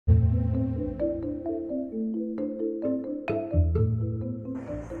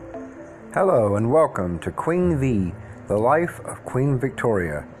Hello and welcome to Queen V, the life of Queen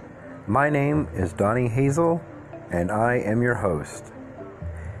Victoria. My name is Donnie Hazel and I am your host.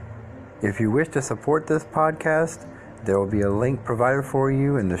 If you wish to support this podcast, there will be a link provided for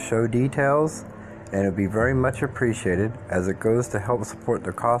you in the show details, and it will be very much appreciated as it goes to help support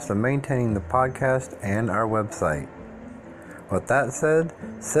the cost of maintaining the podcast and our website. With that said,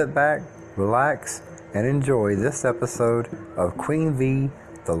 sit back, relax, and enjoy this episode of Queen V,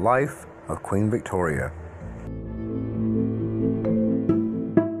 the life of Queen Victoria.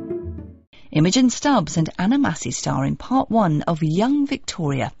 Imogen Stubbs and Anna Massey star in part 1 of Young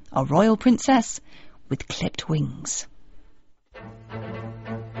Victoria, a royal princess with clipped wings.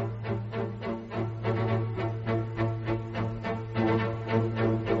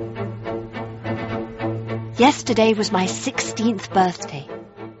 Yesterday was my 16th birthday,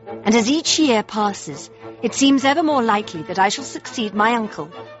 and as each year passes, it seems ever more likely that I shall succeed my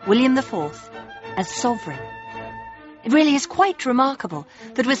uncle, William IV, as sovereign. It really is quite remarkable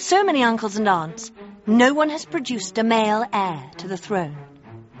that with so many uncles and aunts, no one has produced a male heir to the throne.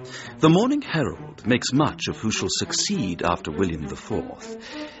 The Morning Herald makes much of who shall succeed after William IV.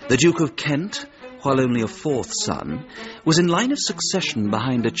 The Duke of Kent, while only a fourth son, was in line of succession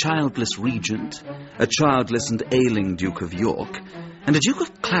behind a childless regent, a childless and ailing Duke of York, and a Duke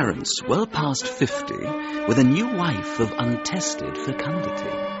of Clarence well past 50, with a new wife of untested fecundity.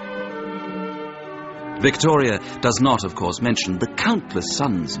 Victoria does not, of course, mention the countless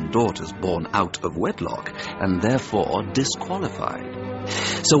sons and daughters born out of wedlock, and therefore disqualified.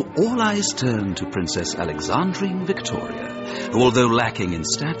 So all eyes turn to Princess Alexandrine Victoria, who, although lacking in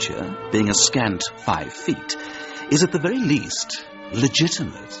stature, being a scant 5 feet, is at the very least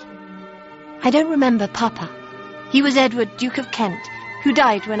legitimate. I don't remember Papa. He was Edward, Duke of Kent, who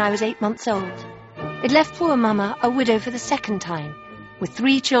died when I was 8 months old. It left poor Mama a widow for the second time, with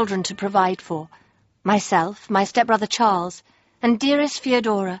 3 children to provide for. Myself, my stepbrother Charles, and dearest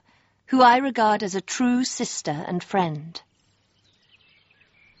Theodora, who I regard as a true sister and friend.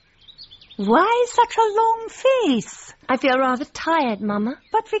 Why such a long face? I feel rather tired, Mama.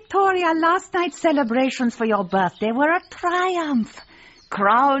 But Victoria, last night's celebrations for your birthday were a triumph.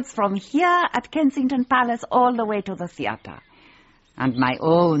 Crowds from here at Kensington Palace all the way to the theatre. And my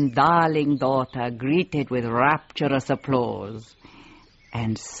own darling daughter greeted with rapturous applause.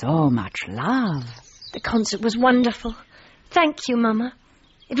 And so much love. The concert was wonderful. Thank you, Mama.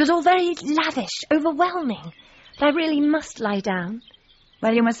 It was all very lavish, overwhelming. But I really must lie down.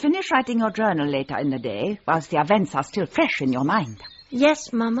 Well, you must finish writing your journal later in the day, whilst the events are still fresh in your mind.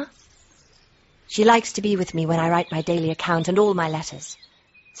 Yes, Mama. She likes to be with me when I write my daily account and all my letters.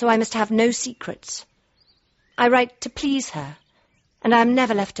 So I must have no secrets. I write to please her, and I am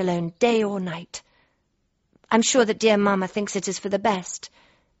never left alone day or night. I'm sure that dear Mama thinks it is for the best.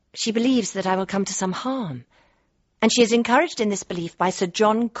 She believes that I will come to some harm, and she is encouraged in this belief by Sir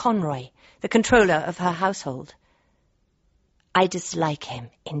John Conroy, the controller of her household. I dislike him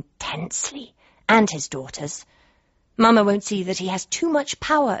intensely, and his daughters. Mama won't see that he has too much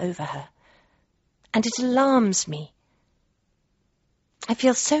power over her, and it alarms me. I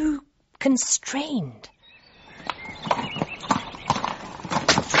feel so constrained.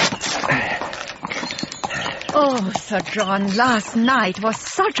 Oh, Sir John, last night was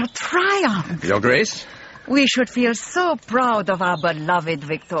such a triumph. Your Grace? We should feel so proud of our beloved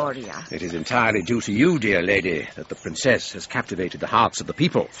Victoria. It is entirely due to you, dear lady, that the princess has captivated the hearts of the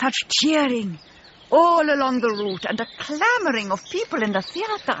people. Such cheering all along the route and a clamouring of people in the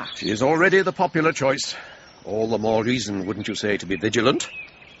theatre. She is already the popular choice. All the more reason, wouldn't you say, to be vigilant?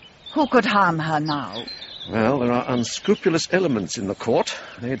 Who could harm her now? Well, there are unscrupulous elements in the court.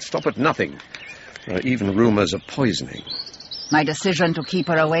 They'd stop at nothing. There are even rumours of poisoning. My decision to keep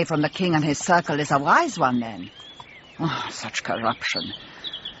her away from the king and his circle is a wise one, then. Oh, such corruption.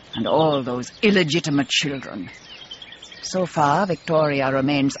 And all those illegitimate children. So far, Victoria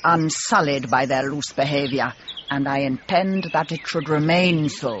remains unsullied by their loose behaviour, and I intend that it should remain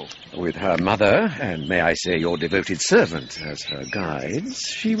so. With her mother, and may I say your devoted servant, as her guides,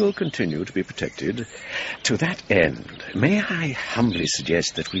 she will continue to be protected. To that end, may I humbly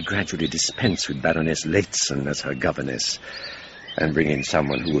suggest that we gradually dispense with Baroness Leighton as her governess, and bring in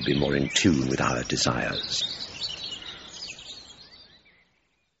someone who will be more in tune with our desires.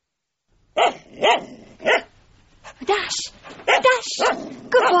 Dash!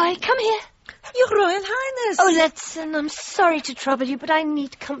 Good boy, come here. Your Royal Highness. Oh, Letson, I'm sorry to trouble you, but I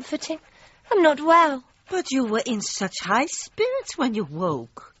need comforting. I'm not well. But you were in such high spirits when you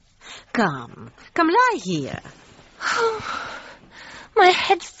woke. Come, lie here. My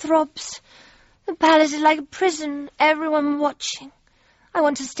head throbs. The palace is like a prison, everyone watching. I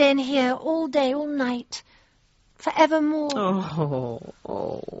want to stay in here all day, all night, forevermore. Oh,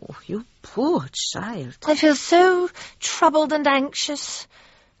 you poor child. I feel so troubled and anxious.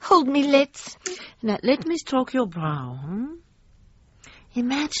 Hold me, Litz. Now, let me stroke your brow.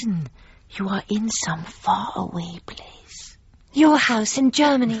 Imagine you are in some faraway place. Your house in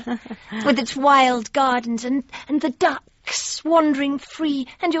Germany, with its wild gardens and the ducks wandering free,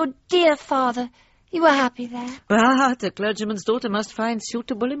 and your dear father. You were happy there. But a clergyman's daughter must find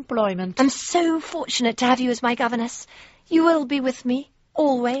suitable employment. I'm so fortunate to have you as my governess. You will be with me,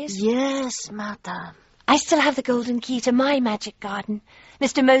 always. Yes, madam. I still have the golden key to my magic garden,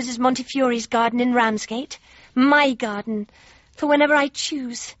 Mr. Moses Montefiore's garden in Ramsgate. My garden, for whenever I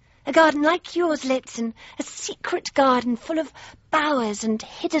choose. A garden like yours, Litzen, a secret garden full of bowers and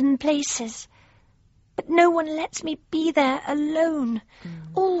hidden places. But no one lets me be there alone.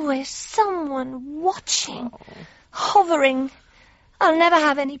 Always someone watching, hovering. I'll never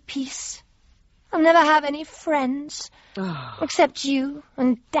have any peace. I'll never have any friends, except you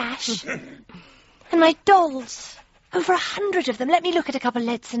and Dash. And my dolls. Over 100 of them. Let me look at a couple,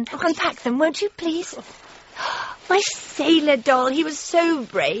 Litzen. Unpack them, won't you, please? My sailor doll, he was so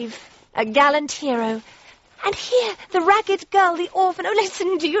brave. A gallant hero. And here, the ragged girl, the orphan. Oh,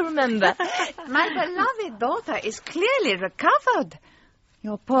 listen, do you remember? My beloved daughter is clearly recovered.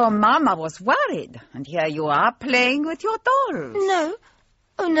 Your poor mamma was worried, and here you are playing with your dolls. No.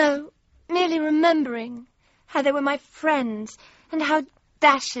 Oh, no. Merely remembering how they were my friends, and how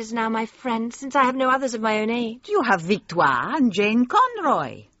Dash is now my friend, since I have no others of my own age. You have Victoire and Jane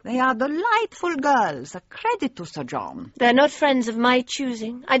Conroy. They are delightful girls, a credit to Sir John. They're not friends of my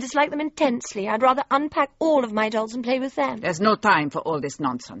choosing. I dislike them intensely. I'd rather unpack all of my dolls and play with them. There's no time for all this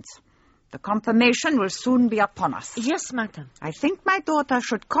nonsense. The confirmation will soon be upon us. Yes, madam. I think my daughter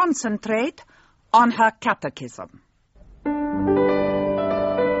should concentrate on her catechism.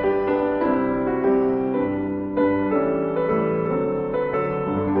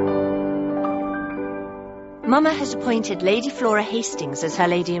 Mama has appointed Lady Flora Hastings as her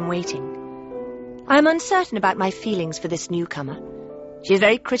lady-in-waiting. I am uncertain about my feelings for this newcomer. She is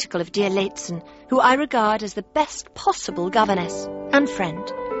very critical of dear Leighton, who I regard as the best possible governess and friend.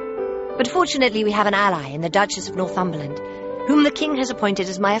 But fortunately we have an ally in the Duchess of Northumberland, whom the King has appointed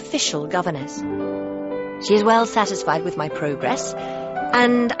as my official governess. She is well satisfied with my progress,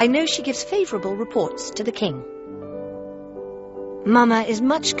 and I know she gives favourable reports to the King. Mama is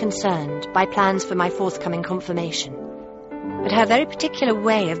much concerned by plans for my forthcoming confirmation, but her very particular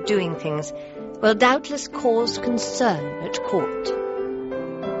way of doing things will doubtless cause concern at court.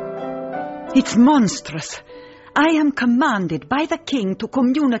 It's monstrous. I am commanded by the King to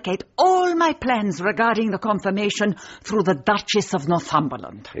communicate all my plans regarding the confirmation through the Duchess of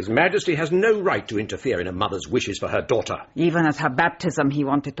Northumberland. His Majesty has no right to interfere in a mother's wishes for her daughter. Even at her baptism he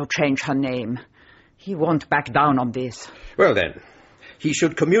wanted to change her name. He won't back down on this. Well then, he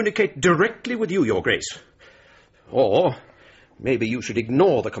should communicate directly with you, Your Grace. Or maybe you should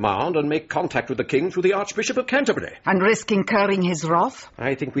ignore the command and make contact with the King through the Archbishop of Canterbury. And risk incurring his wrath?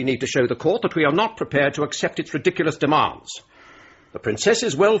 I think we need to show the court that we are not prepared to accept its ridiculous demands. The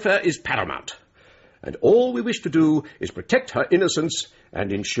princess's welfare is paramount, and all we wish to do is protect her innocence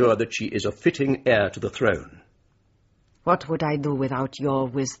and ensure that she is a fitting heir to the throne. What would I do without your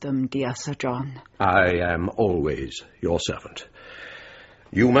wisdom, dear Sir John? I am always your servant.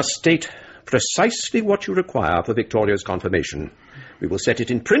 You must state precisely what you require for Victoria's confirmation. We will set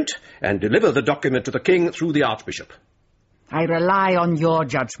it in print and deliver the document to the King through the Archbishop. I rely on your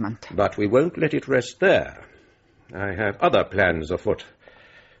judgment. But we won't let it rest there. I have other plans afoot,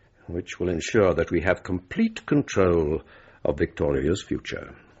 which will ensure that we have complete control of Victoria's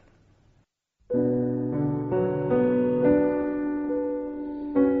future.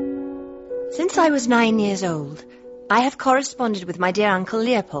 Since I was 9 years old, I have corresponded with my dear Uncle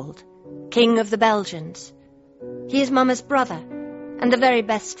Leopold, King of the Belgians. He is Mama's brother, and the very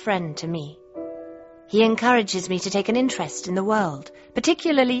best friend to me. He encourages me to take an interest in the world,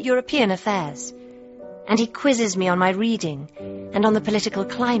 particularly European affairs, and he quizzes me on my reading and on the political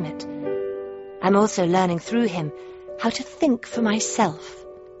climate. I'm also learning through him how to think for myself,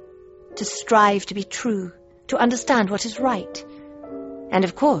 to strive to be true, to understand what is right. And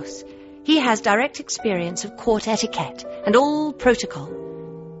of course, he has direct experience of court etiquette and all protocol.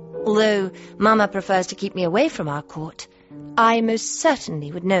 Although Mama prefers to keep me away from our court, I most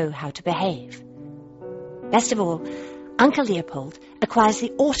certainly would know how to behave. Best of all, Uncle Leopold acquires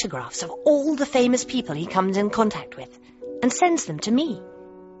the autographs of all the famous people he comes in contact with and sends them to me.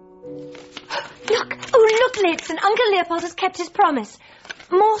 Look, Leighton, Uncle Leopold has kept his promise.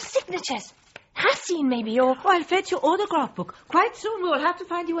 More signatures. Racine, maybe, or... Oh, I'll fetch your autograph book. Quite soon we will have to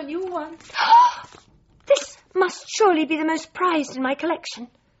find you a new one. This must surely be the most prized in my collection.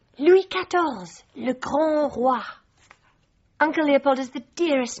 Louis XIV, Le Grand Roi. Uncle Leopold is the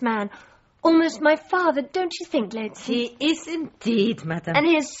dearest man. Almost my father, don't you think, Lady? He is indeed, madam. And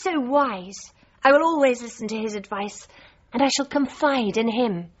he is so wise. I will always listen to his advice, and I shall confide in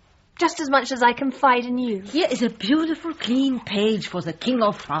him, just as much as I confide in you. Here is a beautiful, clean page for the King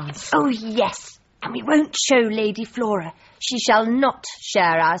of France. Oh, yes. And we won't show Lady Flora. She shall not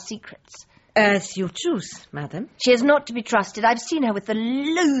share our secrets. As you choose, madam. She is not to be trusted. I've seen her with the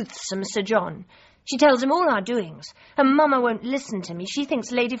loathsome Sir John. She tells him all our doings. And Mamma won't listen to me. She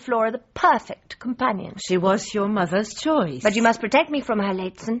thinks Lady Flora the perfect companion. She was your mother's choice. But you must protect me from her,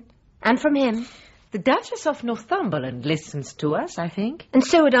 Lehzen. And from him. The Duchess of Northumberland listens to us, I think. And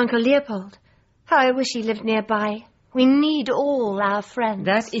so would Uncle Leopold. How I wish he lived nearby. We need all our friends.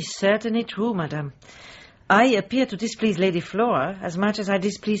 That is certainly true, madam. I appear to displease Lady Flora as much as I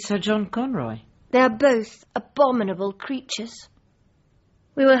displease Sir John Conroy. They are both abominable creatures.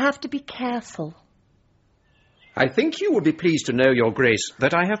 We will have to be careful. I think you will be pleased to know, Your Grace,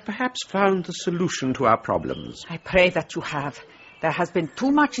 that I have perhaps found the solution to our problems. I pray that you have. There has been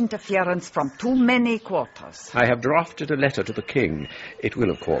too much interference from too many quarters. I have drafted a letter to the King. It will,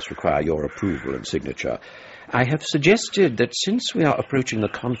 of course, require your approval and signature. I have suggested that since we are approaching the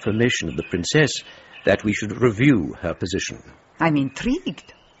confirmation of the Princess, that we should review her position. I'm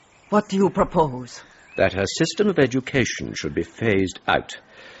intrigued. What do you propose? That her system of education should be phased out.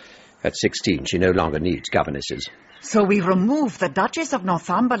 At 16, she no longer needs governesses. So we remove the Duchess of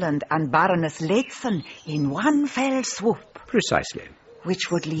Northumberland and Baroness Lehzen in one fell swoop. Precisely. Which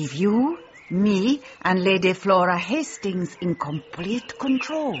would leave you, me, and Lady Flora Hastings in complete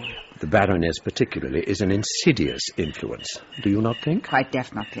control. The Baroness particularly is an insidious influence. Do you not think? Quite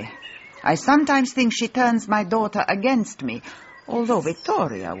definitely. I sometimes think she turns my daughter against me, although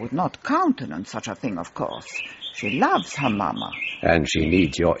Victoria would not countenance such a thing, of course. She loves her mamma. And she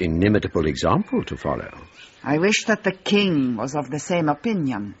needs your inimitable example to follow. I wish that the King was of the same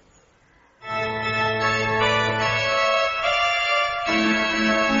opinion.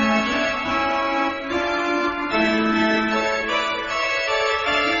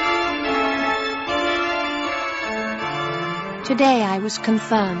 Today I was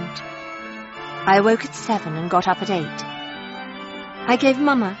confirmed. I awoke at 7 and got up at 8. I gave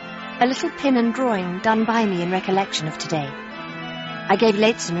Mamma a little pin and drawing done by me in recollection of today. I gave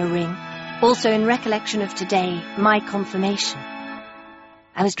Lehzen a ring, also in recollection of today, my confirmation.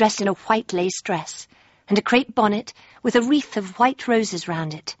 I was dressed in a white lace dress and a crepe bonnet with a wreath of white roses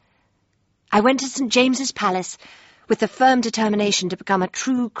round it. I went to St. James's Palace with the firm determination to become a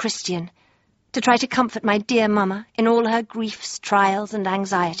true Christian, to try to comfort my dear Mamma in all her griefs, trials and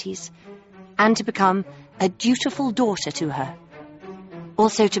anxieties, and to become a dutiful daughter to her.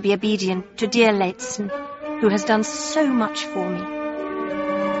 Also to be obedient to dear Lehzen, who has done so much for me.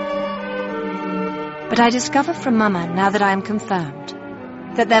 But I discover from Mamma, now that I am confirmed,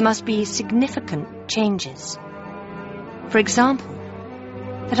 that there must be significant changes. For example,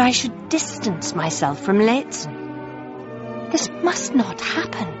 that I should distance myself from Lehzen. This must not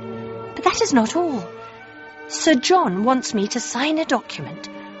happen, but that is not all. Sir John wants me to sign a document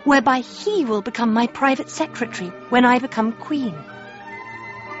whereby he will become my private secretary when I become queen.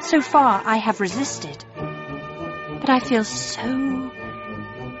 So far I have resisted, but I feel so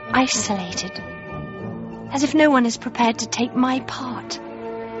isolated, as if no one is prepared to take my part.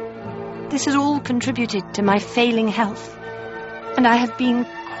 This has all contributed to my failing health, and I have been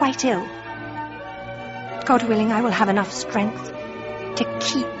quite ill. God willing, I will have enough strength to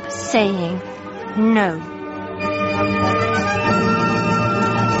keep saying no.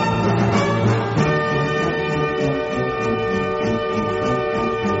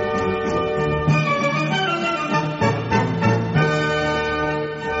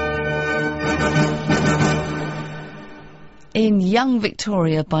 In Young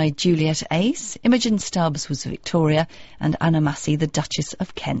Victoria by Juliet Ace, Imogen Stubbs was Victoria and Anna Massey the Duchess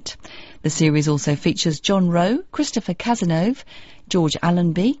of Kent. The series also features John Rowe, Christopher Cazenove, George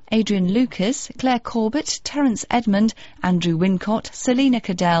Allenby, Adrian Lucas, Claire Corbett, Terence Edmond, Andrew Wincott, Selina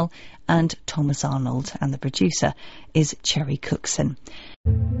Cadell and Thomas Arnold, and the producer is Cherry Cookson.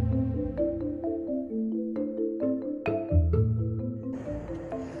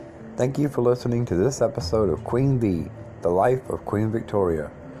 Thank you for listening to this episode of Queen Bee, The Life of Queen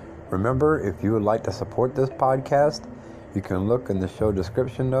Victoria. Remember, if you would like to support this podcast, you can look in the show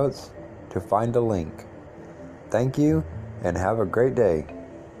description notes to find a link. Thank you, and have a great day.